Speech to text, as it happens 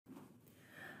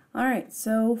All right,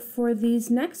 so for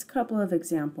these next couple of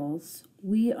examples,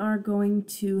 we are going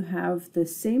to have the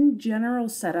same general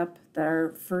setup that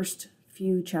our first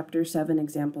few Chapter 7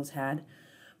 examples had,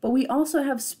 but we also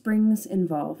have springs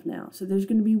involved now. So there's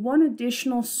going to be one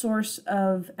additional source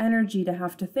of energy to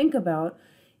have to think about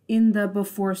in the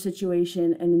before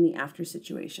situation and in the after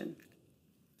situation.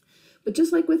 But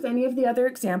just like with any of the other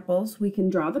examples, we can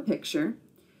draw the picture.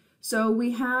 So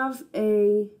we have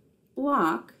a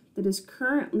block that is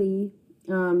currently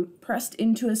pressed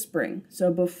into a spring.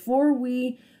 So before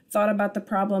we thought about the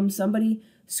problem, somebody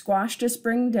squashed a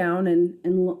spring down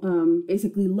and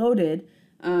basically loaded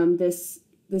this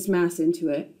mass into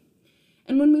it.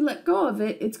 And when we let go of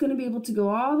it, it's going to be able to go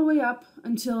all the way up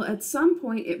until at some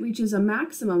point it reaches a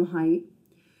maximum height,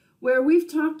 where we've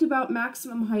talked about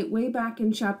maximum height way back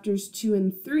in chapters 2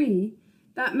 and 3.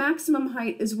 That maximum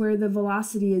height is where the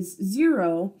velocity is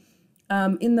 0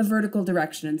 in the vertical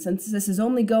direction. And since this is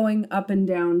only going up and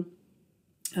down,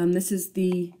 this is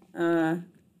the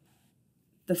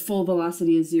full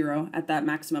velocity is 0 at that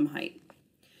maximum height.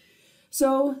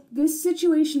 So this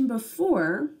situation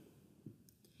before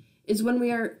is when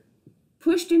we are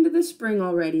pushed into the spring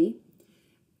already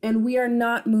and we are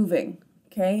not moving.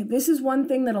 Okay, this is one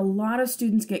thing that a lot of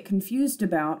students get confused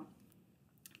about,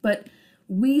 but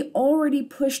we already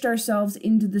pushed ourselves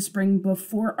into the spring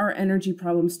before our energy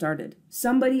problem started.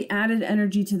 Somebody added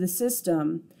energy to the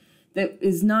system that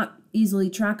is not easily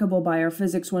trackable by our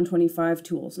Physics 125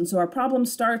 tools. And so our problem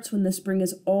starts when the spring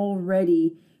is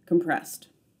already compressed.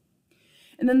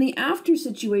 And then the after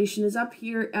situation is up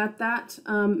here at that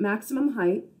maximum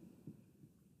height.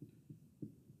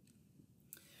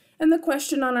 And the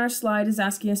question on our slide is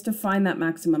asking us to find that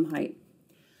maximum height.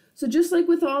 So just like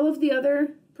with all of the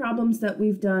other problems that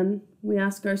we've done, we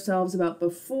ask ourselves about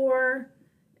before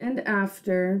and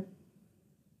after.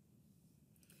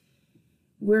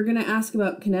 We're going to ask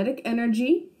about kinetic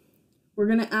energy. We're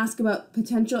going to ask about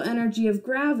potential energy of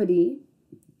gravity.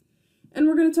 And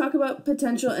we're going to talk about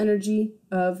potential energy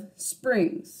of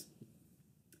springs.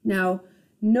 Now,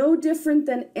 no different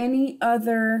than any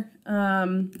other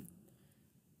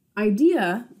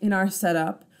idea in our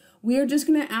setup, we are just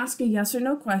going to ask a yes or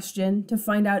no question to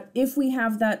find out if we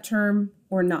have that term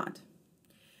or not.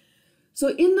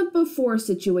 So in the before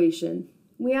situation,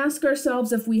 we ask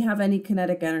ourselves if we have any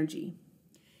kinetic energy.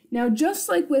 Now, just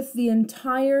like with the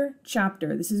entire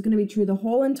chapter, this is going to be true the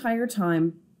whole entire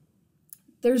time,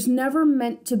 there's never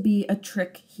meant to be a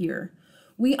trick here.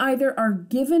 We either are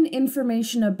given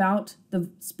information about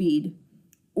the speed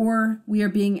or we are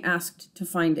being asked to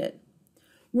find it.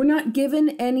 We're not given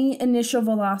any initial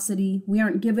velocity. We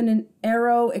aren't given an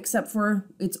arrow except for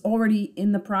it's already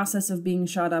in the process of being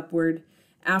shot upward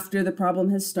after the problem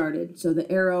has started. So the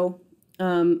arrow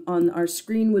on our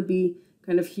screen would be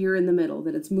kind of here in the middle,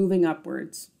 that it's moving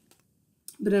upwards.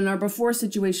 But in our before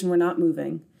situation, we're not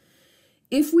moving.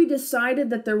 If we decided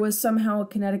that there was somehow a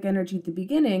kinetic energy at the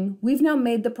beginning, we've now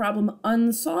made the problem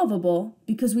unsolvable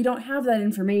because we don't have that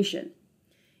information.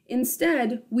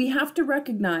 Instead, we have to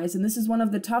recognize, and this is one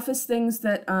of the toughest things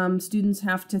that students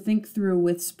have to think through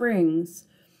with springs,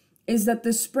 is that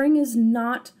the spring is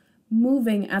not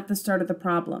moving at the start of the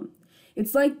problem.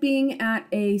 It's like being at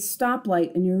a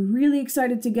stoplight and you're really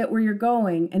excited to get where you're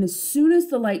going, and as soon as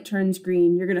the light turns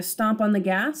green, you're going to stomp on the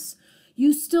gas.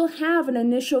 You still have an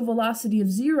initial velocity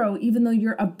of 0, even though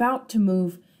you're about to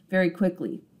move very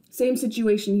quickly. Same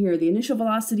situation here. The initial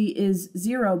velocity is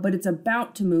 0, but it's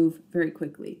about to move very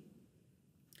quickly.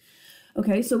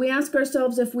 Okay, so we ask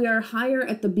ourselves if we are higher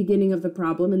at the beginning of the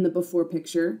problem in the before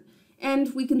picture,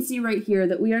 and we can see right here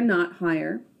that we are not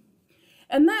higher.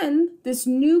 And then this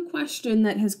new question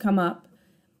that has come up,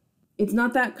 it's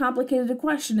not that complicated a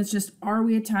question, it's just, are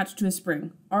we attached to a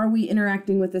spring? Are we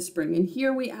interacting with a spring? And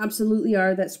here we absolutely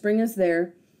are, that spring is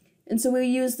there. And so we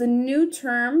use the new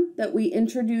term that we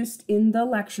introduced in the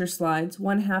lecture slides,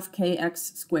 1/2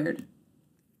 kx squared.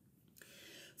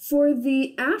 For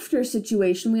the after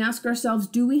situation, we ask ourselves,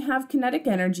 do we have kinetic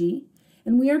energy?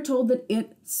 And we are told that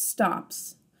it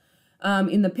stops.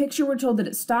 In the picture, we're told that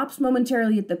it stops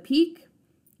momentarily at the peak.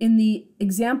 In the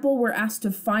example, we're asked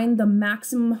to find the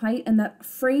maximum height, and that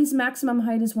phrase maximum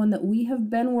height is one that we have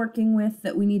been working with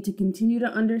that we need to continue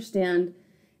to understand.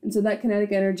 And so that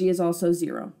kinetic energy is also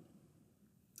 0.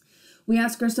 We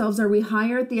ask ourselves, are we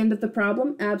higher at the end of the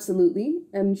problem? Absolutely,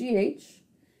 MGH.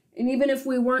 And even if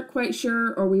we weren't quite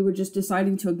sure, or we were just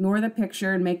deciding to ignore the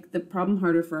picture and make the problem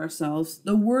harder for ourselves,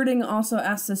 the wording also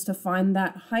asks us to find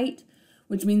that height,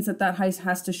 which means that that height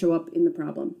has to show up in the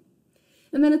problem.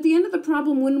 And then at the end of the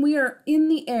problem, when we are in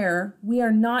the air, we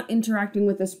are not interacting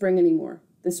with the spring anymore.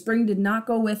 The spring did not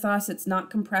go with us, it's not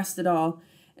compressed at all.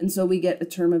 And so we get a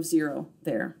term of 0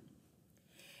 there.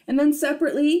 And then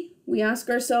separately, we ask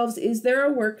ourselves, is there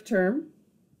a work term?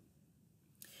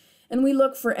 And we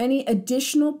look for any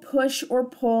additional push or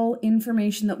pull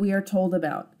information that we are told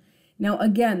about. Now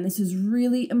again, this is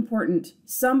really important.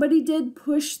 Somebody did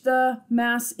push the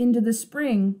mass into the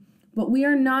spring, but we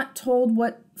are not told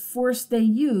what force they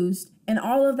used, and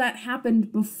all of that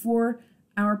happened before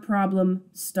our problem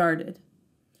started.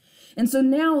 And so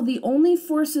now the only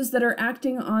forces that are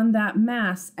acting on that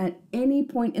mass at any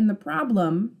point in the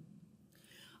problem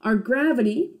are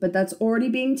gravity, but that's already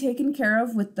being taken care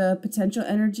of with the potential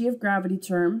energy of gravity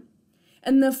term,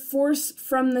 and the force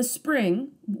from the spring,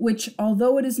 which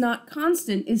although it is not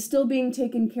constant, is still being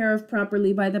taken care of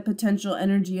properly by the potential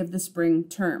energy of the spring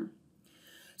term.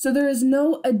 So there is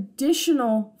no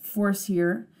additional force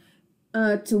here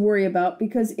to worry about,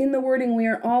 because in the wording we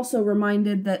are also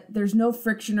reminded that there's no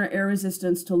friction or air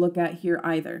resistance to look at here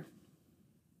either.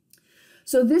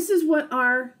 So this is what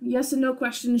our yes and no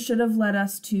questions should have led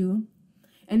us to.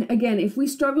 And again, if we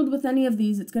struggled with any of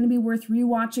these, it's going to be worth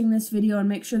rewatching this video and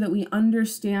make sure that we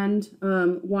understand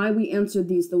why we answered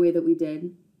these the way that we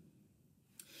did.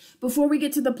 Before we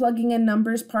get to the plugging in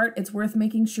numbers part, it's worth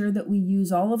making sure that we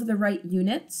use all of the right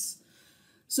units.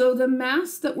 So the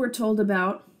mass that we're told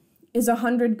about is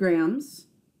 100 grams,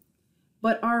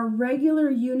 but our regular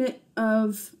unit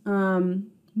of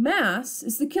mass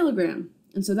is the kilogram.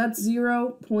 And so that's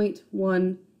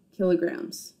 0.1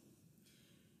 kilograms.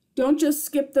 Don't just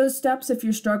skip those steps if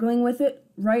you're struggling with it.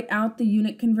 Write out the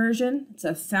unit conversion. It's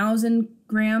 1,000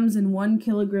 grams in 1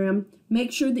 kilogram.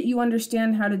 Make sure that you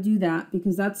understand how to do that,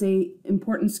 because that's an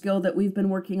important skill that we've been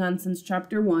working on since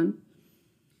chapter 1.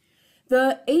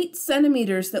 The 8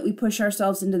 centimeters that we push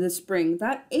ourselves into the spring,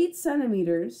 that 8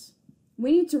 centimeters,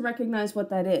 we need to recognize what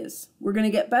that is. We're going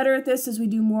to get better at this as we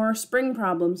do more spring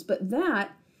problems, but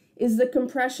that is the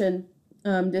compression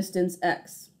distance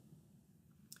x.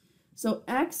 So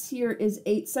x here is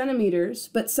 8 centimeters,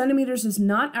 but centimeters is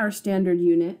not our standard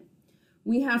unit.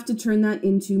 We have to turn that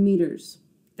into meters.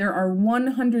 There are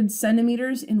 100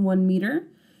 centimeters in 1 meter.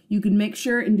 You can make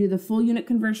sure and do the full unit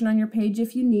conversion on your page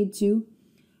if you need to,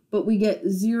 but we get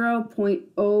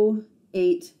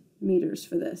 0.08 meters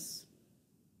for this.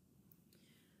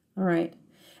 All right,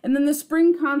 and then the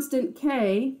spring constant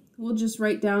K, we'll just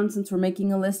write down since we're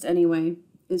making a list anyway,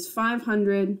 is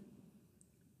 500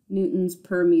 newtons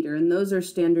per meter, and those are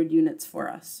standard units for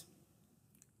us.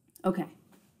 Okay,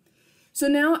 so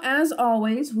now as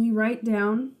always, we write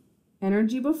down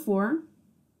energy before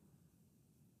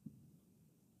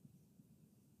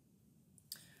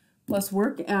plus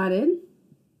work added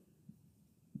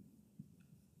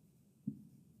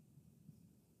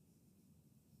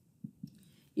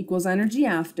equals energy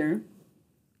after.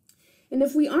 And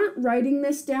if we aren't writing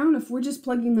this down, if we're just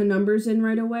plugging the numbers in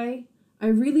right away, I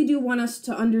really do want us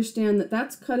to understand that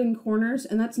that's cutting corners,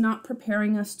 and that's not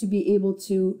preparing us to be able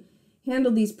to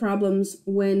handle these problems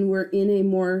when we're in a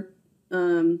more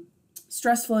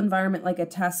stressful environment like a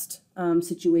test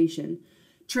situation.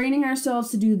 Training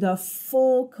ourselves to do the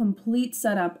full, complete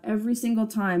setup every single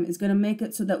time is going to make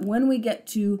it so that when we get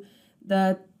to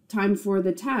the time for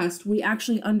the test, we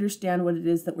actually understand what it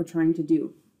is that we're trying to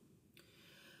do.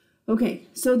 Okay,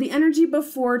 so the energy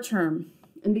before term,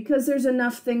 and because there's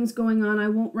enough things going on, I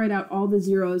won't write out all the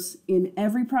zeros in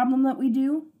every problem that we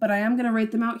do, but I am going to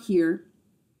write them out here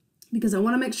because I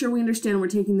want to make sure we understand we're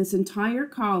taking this entire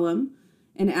column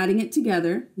and adding it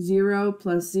together, 0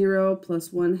 plus 0 plus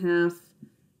 1/2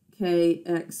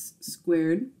 kx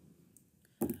squared.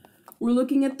 We're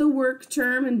looking at the work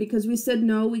term, and because we said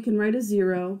no, we can write a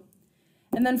 0.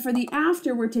 And then for the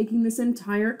after, we're taking this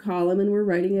entire column and we're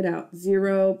writing it out,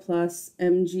 0 plus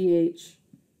mgh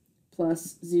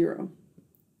plus 0.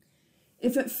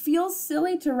 If it feels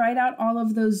silly to write out all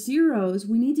of those zeros,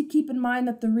 we need to keep in mind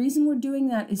that the reason we're doing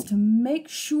that is to make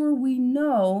sure we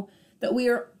know that we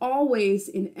are always,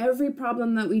 in every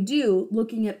problem that we do,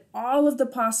 looking at all of the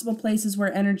possible places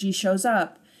where energy shows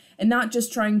up, and not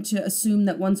just trying to assume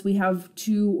that once we have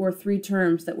 2 or 3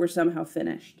 terms that we're somehow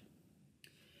finished.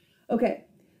 Okay,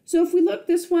 so if we look,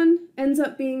 this one ends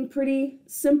up being pretty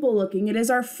simple looking. It is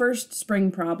our first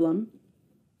spring problem.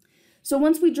 So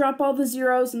once we drop all the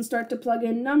zeros and start to plug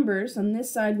in numbers, on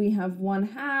this side we have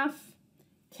 1/2,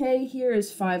 k here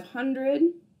is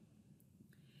 500,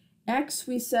 x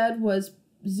we said was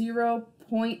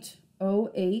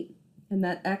 0.08, and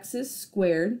that x is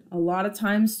squared. A lot of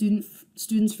times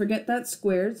students forget that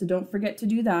squared, so don't forget to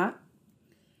do that.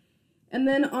 And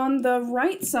then on the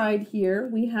right side here,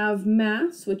 we have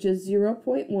mass, which is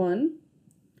 0.1,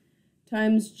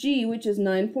 times g, which is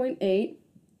 9.8,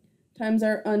 times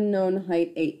our unknown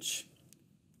height h.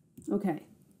 Okay,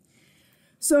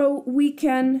 so we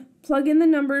can plug in the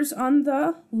numbers on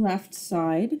the left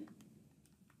side.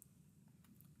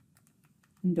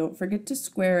 And don't forget to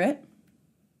square it.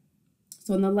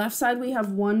 So on the left side we have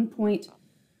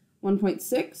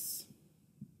 1.6.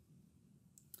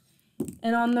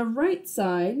 And on the right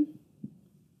side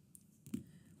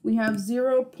we have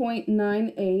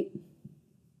 0.98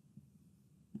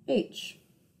 h.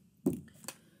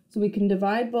 So we can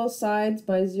divide both sides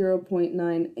by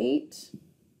 0.98.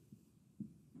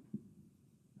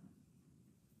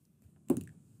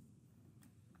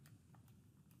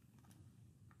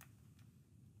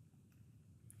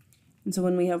 And so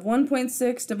when we have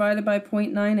 1.6 divided by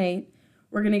 0.98,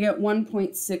 we're going to get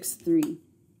 1.63.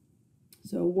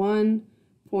 So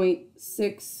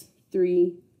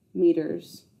 1.63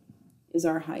 meters is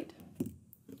our height.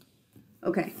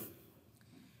 Okay.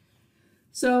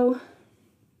 So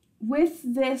with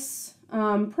this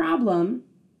problem,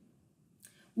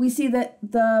 we see that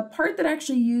the part that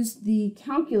actually used the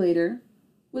calculator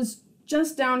was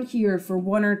just down here for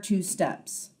 1 or 2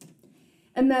 steps.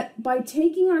 And that by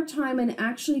taking our time and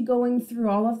actually going through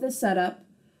all of the setup,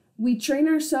 we train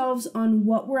ourselves on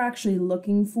what we're actually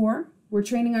looking for. We're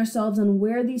training ourselves on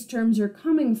where these terms are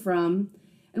coming from,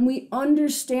 and we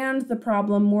understand the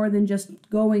problem more than just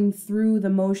going through the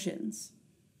motions.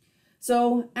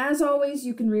 So, as always,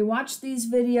 you can rewatch these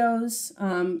videos.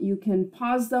 You can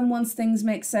pause them once things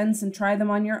make sense and try them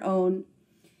on your own.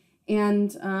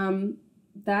 And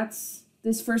that's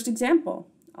this first example.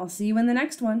 I'll see you in the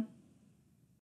next one.